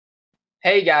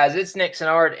Hey guys, it's Nick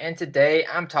Art, and today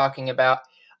I'm talking about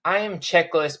I Am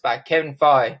Checklist by Kevin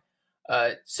Fahey.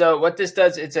 So what this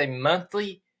does, it's a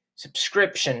monthly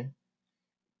subscription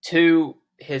to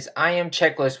his I Am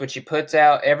Checklist, which he puts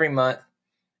out every month.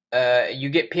 You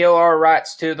get PLR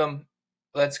rights to them.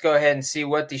 Let's go ahead and see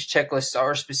what these checklists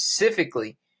are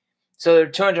specifically. So there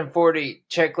are 240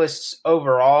 checklists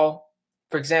overall.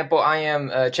 For example, I Am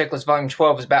Checklist Volume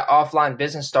 12 is about offline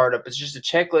business startup. It's just a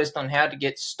checklist on how to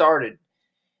get started.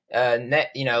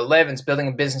 11's building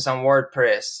a business on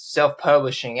WordPress,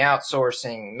 self-publishing,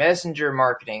 outsourcing, messenger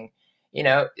marketing,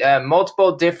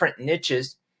 multiple different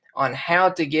niches on how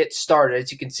to get started. As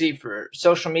you can see, for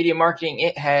social media marketing,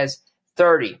 it has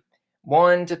 30,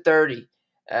 1 to 30.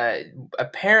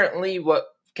 Apparently, what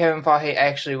Kevin Fahey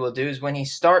actually will do is when he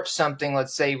starts something,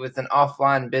 let's say with an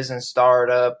offline business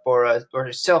startup or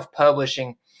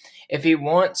self-publishing, if he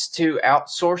wants to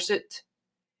outsource it,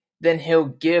 then he'll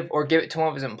give it to one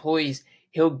of his employees.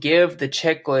 He'll give the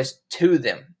checklist to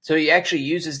them. So he actually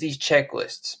uses these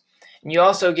checklists. And you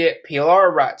also get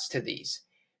PLR rights to these.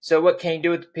 So what can you do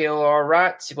with the PLR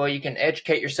rights? Well, you can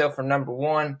educate yourself from number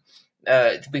one,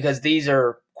 because these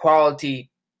are quality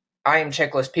I Am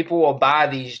checklists. People will buy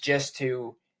these just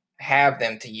to have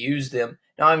them, to use them.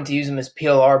 Not even to use them as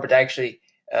PLR, but actually,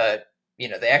 they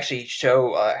actually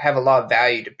have a lot of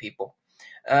value to people.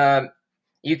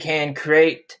 You can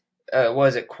create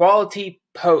quality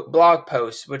blog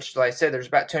posts, which, like I said, there's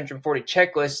about 240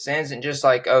 checklists, and it isn't just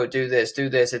like, oh, do this,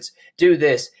 it's do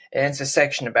this, and it's a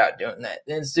section about doing that,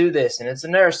 then it's do this, and it's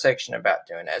another section about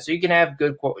doing that. So you can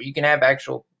have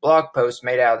actual blog posts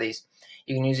made out of these.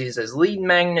 You can use these as lead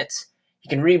magnets. You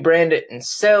can rebrand it and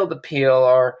sell the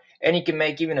PLR, and you can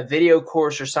make even a video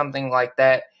course or something like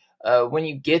that. When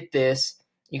you get this,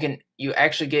 you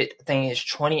actually get, I think it's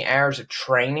 20 hours of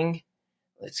training.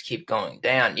 Let's keep going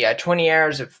down. Yeah, 20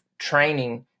 hours of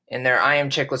training in their I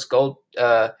Am Checklist Gold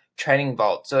training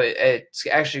vault. So it's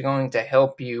actually going to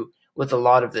help you with a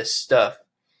lot of this stuff.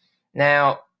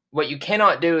 Now, what you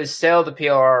cannot do is sell the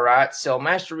PLR rights, sell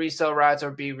master resale rights, or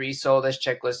be resold as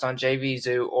checklists on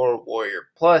JVZoo or Warrior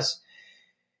Plus.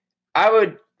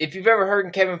 If you've ever heard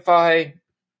of Kevin Fahey,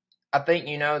 I think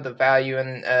you know the value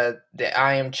in the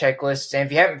I Am checklists. And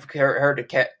if you haven't heard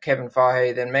of Kevin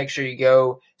Fahey, then make sure you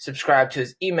go subscribe to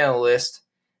his email list,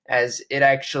 as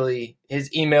his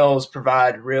emails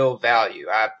provide real value.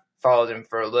 I've followed him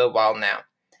for a little while now.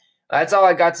 That's all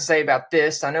I got to say about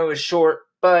this. I know it was short,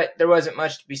 but there wasn't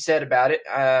much to be said about it,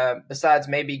 besides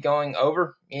maybe going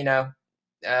over,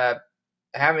 how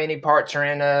many parts are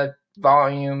in a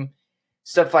volume,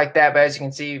 stuff like that. But as you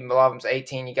can see, a lot of them's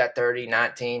 18, you got 30,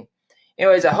 19.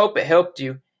 Anyways, I hope it helped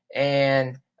you,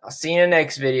 and I'll see you in the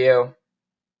next video.